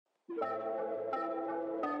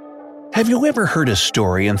Have you ever heard a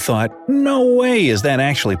story and thought, no way is that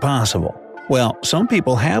actually possible? Well, some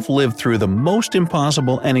people have lived through the most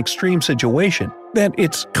impossible and extreme situation that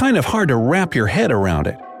it's kind of hard to wrap your head around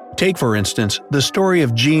it. Take, for instance, the story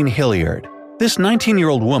of Jean Hilliard. This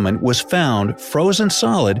 19-year-old woman was found frozen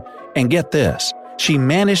solid, and get this, she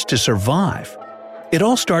managed to survive. It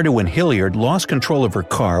all started when Hilliard lost control of her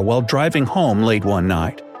car while driving home late one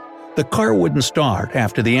night. The car wouldn't start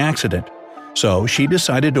after the accident, so she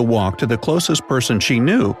decided to walk to the closest person she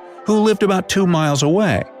knew, who lived about 2 miles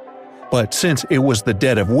away. But since it was the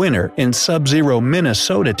dead of winter in sub-zero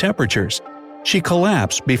Minnesota temperatures, she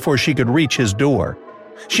collapsed before she could reach his door.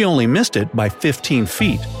 She only missed it by 15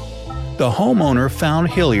 feet. The homeowner found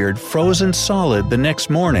Hilliard frozen solid the next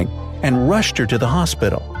morning and rushed her to the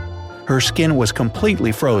hospital. Her skin was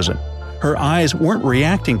completely frozen. Her eyes weren't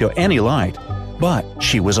reacting to any light, but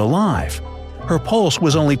she was alive. Her pulse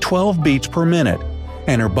was only 12 beats per minute,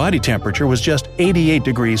 and her body temperature was just 88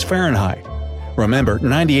 degrees Fahrenheit. Remember,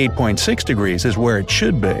 98.6 degrees is where it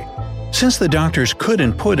should be. Since the doctors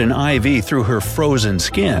couldn't put an IV through her frozen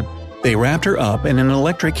skin, they wrapped her up in an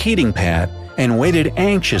electric heating pad and waited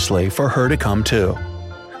anxiously for her to come to.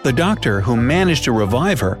 The doctor who managed to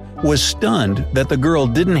revive her was stunned that the girl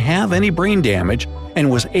didn't have any brain damage and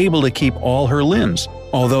was able to keep all her limbs,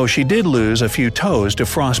 although she did lose a few toes to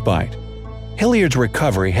frostbite. Hilliard's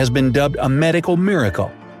recovery has been dubbed a medical miracle,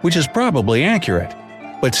 which is probably accurate.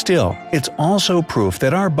 But still, it's also proof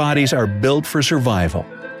that our bodies are built for survival.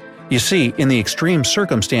 You see, in the extreme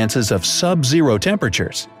circumstances of sub-zero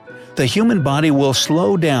temperatures, the human body will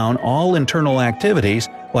slow down all internal activities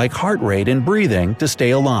like heart rate and breathing to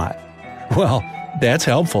stay alive. Well, that's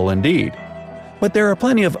helpful indeed. But there are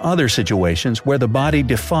plenty of other situations where the body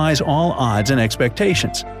defies all odds and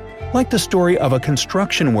expectations, like the story of a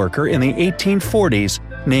construction worker in the 1840s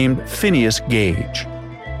named Phineas Gage.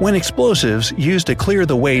 When explosives used to clear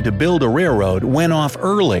the way to build a railroad went off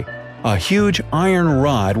early, a huge iron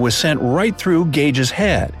rod was sent right through Gage's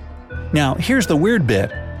head. Now, here's the weird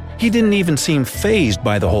bit. He didn't even seem fazed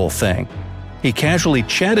by the whole thing. He casually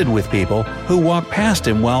chatted with people who walked past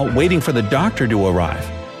him while waiting for the doctor to arrive.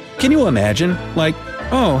 Can you imagine? Like,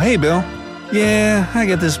 oh, hey Bill. Yeah, I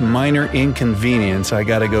got this minor inconvenience I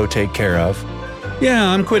gotta go take care of. Yeah,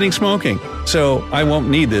 I'm quitting smoking, so I won't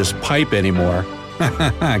need this pipe anymore.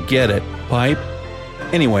 Get it, pipe?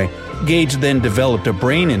 Anyway, Gage then developed a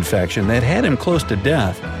brain infection that had him close to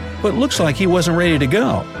death, but looks like he wasn't ready to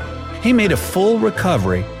go. He made a full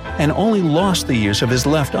recovery and only lost the use of his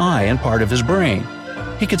left eye and part of his brain.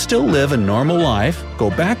 He could still live a normal life,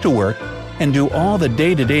 go back to work, and do all the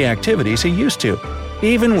day-to-day activities he used to,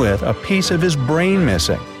 even with a piece of his brain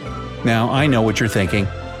missing. Now, I know what you're thinking.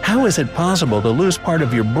 How is it possible to lose part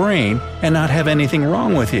of your brain and not have anything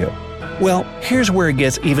wrong with you? Well, here's where it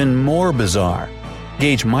gets even more bizarre.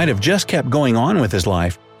 Gage might have just kept going on with his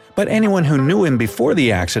life, but anyone who knew him before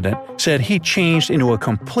the accident said he changed into a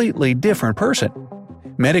completely different person.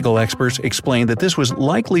 Medical experts explained that this was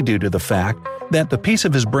likely due to the fact that the piece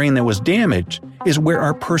of his brain that was damaged is where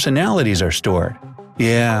our personalities are stored.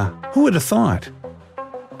 Yeah, who would have thought?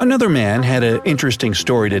 Another man had an interesting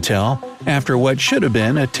story to tell after what should have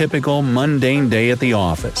been a typical mundane day at the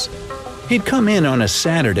office. He'd come in on a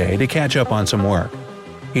Saturday to catch up on some work.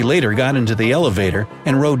 He later got into the elevator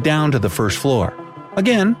and rode down to the first floor.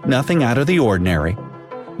 Again, nothing out of the ordinary.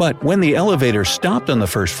 But when the elevator stopped on the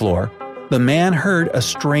first floor, the man heard a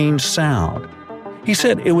strange sound. He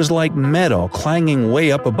said it was like metal clanging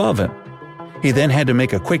way up above him. He then had to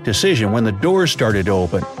make a quick decision when the doors started to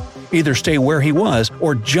open. Either stay where he was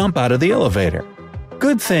or jump out of the elevator.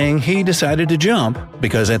 Good thing he decided to jump,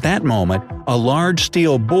 because at that moment, a large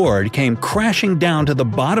steel board came crashing down to the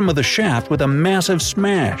bottom of the shaft with a massive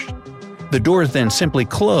smash. The doors then simply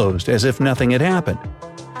closed as if nothing had happened.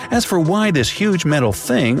 As for why this huge metal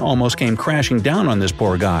thing almost came crashing down on this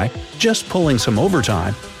poor guy, just pulling some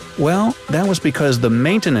overtime, well, that was because the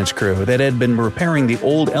maintenance crew that had been repairing the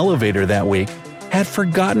old elevator that week had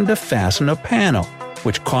forgotten to fasten a panel,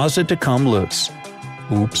 which caused it to come loose.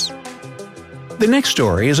 Oops. The next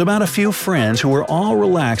story is about a few friends who were all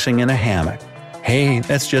relaxing in a hammock. Hey,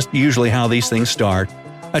 that's just usually how these things start.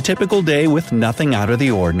 A typical day with nothing out of the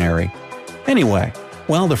ordinary. Anyway,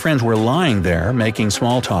 while the friends were lying there making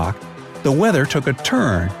small talk, the weather took a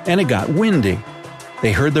turn and it got windy.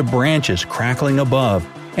 They heard the branches crackling above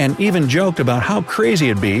and even joked about how crazy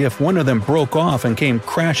it'd be if one of them broke off and came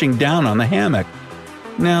crashing down on the hammock.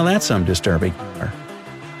 Now that's some disturbing.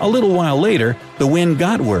 A little while later, the wind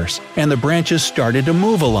got worse and the branches started to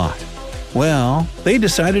move a lot. Well, they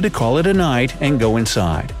decided to call it a night and go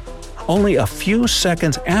inside. Only a few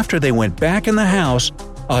seconds after they went back in the house,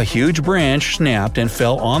 a huge branch snapped and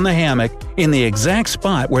fell on the hammock in the exact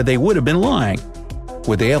spot where they would have been lying.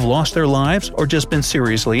 Would they have lost their lives or just been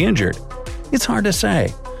seriously injured? It's hard to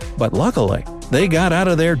say, but luckily, they got out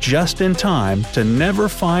of there just in time to never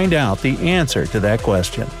find out the answer to that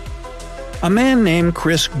question. A man named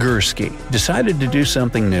Chris Gursky decided to do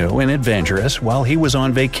something new and adventurous while he was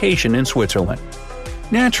on vacation in Switzerland.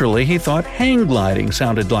 Naturally, he thought hang gliding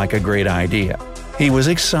sounded like a great idea. He was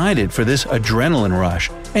excited for this adrenaline rush,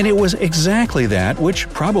 and it was exactly that which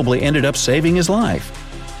probably ended up saving his life.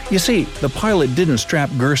 You see, the pilot didn't strap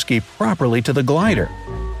Gursky properly to the glider.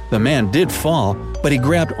 The man did fall, but he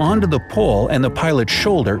grabbed onto the pole and the pilot's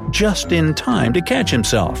shoulder just in time to catch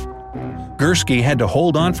himself. Gursky had to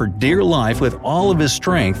hold on for dear life with all of his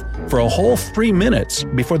strength for a whole 3 minutes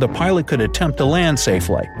before the pilot could attempt to land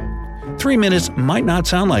safely. 3 minutes might not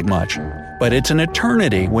sound like much, but it's an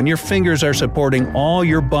eternity when your fingers are supporting all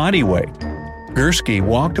your body weight. Gursky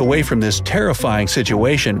walked away from this terrifying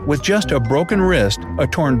situation with just a broken wrist, a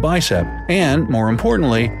torn bicep, and, more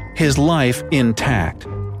importantly, his life intact.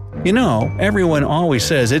 You know, everyone always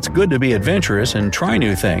says it's good to be adventurous and try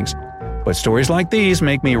new things, but stories like these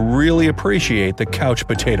make me really appreciate the couch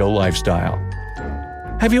potato lifestyle.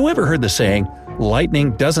 Have you ever heard the saying,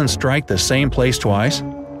 lightning doesn't strike the same place twice?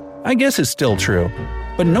 I guess it's still true,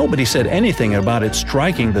 but nobody said anything about it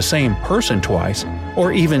striking the same person twice,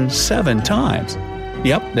 or even 7 times.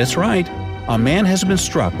 Yep, that's right. A man has been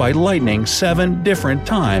struck by lightning 7 different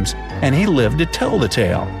times, and he lived to tell the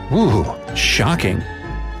tale. Ooh, shocking.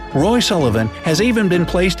 Roy Sullivan has even been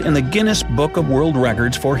placed in the Guinness Book of World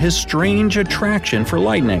Records for his strange attraction for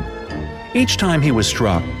lightning. Each time he was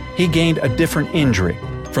struck, he gained a different injury,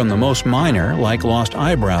 from the most minor, like lost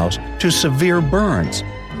eyebrows, to severe burns.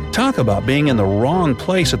 Talk about being in the wrong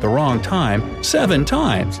place at the wrong time 7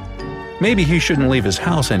 times. Maybe he shouldn't leave his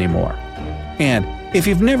house anymore. And if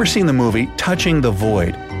you've never seen the movie Touching the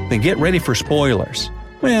Void, then get ready for spoilers.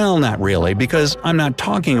 Well, not really, because I'm not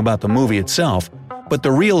talking about the movie itself, but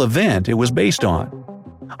the real event it was based on.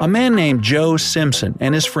 A man named Joe Simpson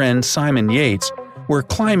and his friend Simon Yates were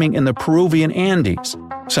climbing in the Peruvian Andes.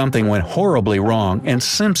 Something went horribly wrong and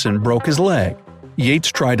Simpson broke his leg.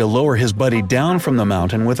 Yates tried to lower his buddy down from the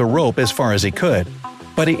mountain with a rope as far as he could,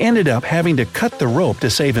 but he ended up having to cut the rope to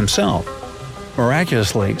save himself.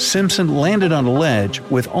 Miraculously, Simpson landed on a ledge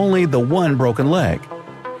with only the one broken leg.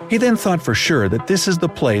 He then thought for sure that this is the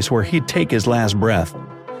place where he'd take his last breath.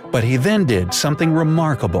 But he then did something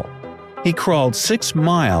remarkable. He crawled 6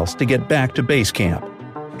 miles to get back to base camp.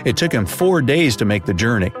 It took him 4 days to make the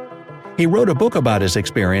journey. He wrote a book about his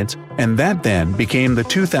experience, and that then became the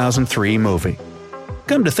 2003 movie.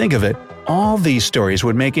 Come to think of it, all these stories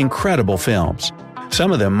would make incredible films.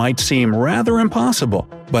 Some of them might seem rather impossible,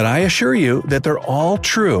 but I assure you that they're all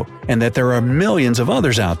true and that there are millions of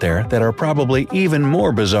others out there that are probably even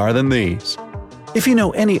more bizarre than these. If you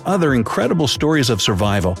know any other incredible stories of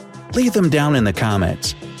survival, leave them down in the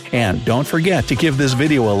comments. And don't forget to give this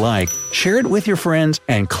video a like, share it with your friends,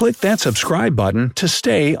 and click that subscribe button to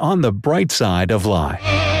stay on the bright side of life.